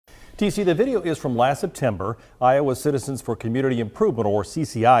TC, the video is from last September. Iowa Citizens for Community Improvement, or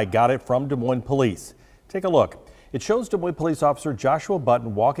CCI, got it from Des Moines Police. Take a look. It shows Des Moines police officer Joshua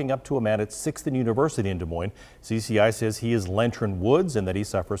Button walking up to a man at 6th and University in Des Moines. CCI says he is Lentron Woods and that he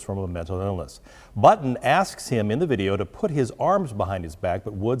suffers from a mental illness. Button asks him in the video to put his arms behind his back,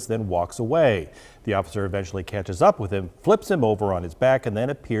 but Woods then walks away. The officer eventually catches up with him, flips him over on his back, and then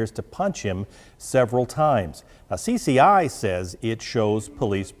appears to punch him several times. Now, CCI says it shows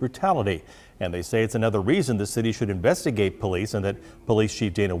police brutality, and they say it's another reason the city should investigate police and that Police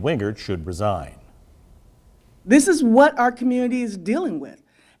Chief Dana Wingert should resign. This is what our community is dealing with.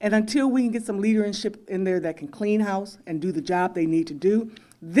 And until we can get some leadership in there that can clean house and do the job they need to do,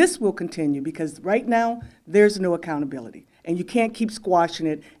 this will continue because right now there's no accountability. And you can't keep squashing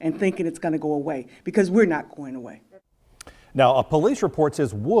it and thinking it's going to go away because we're not going away. Now, a police report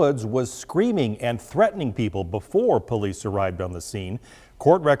says Woods was screaming and threatening people before police arrived on the scene.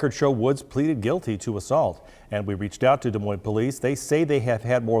 Court records show Woods pleaded guilty to assault. And we reached out to Des Moines Police. They say they have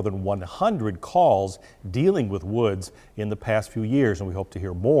had more than 100 calls dealing with Woods in the past few years. And we hope to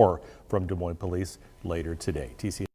hear more from Des Moines Police later today. TC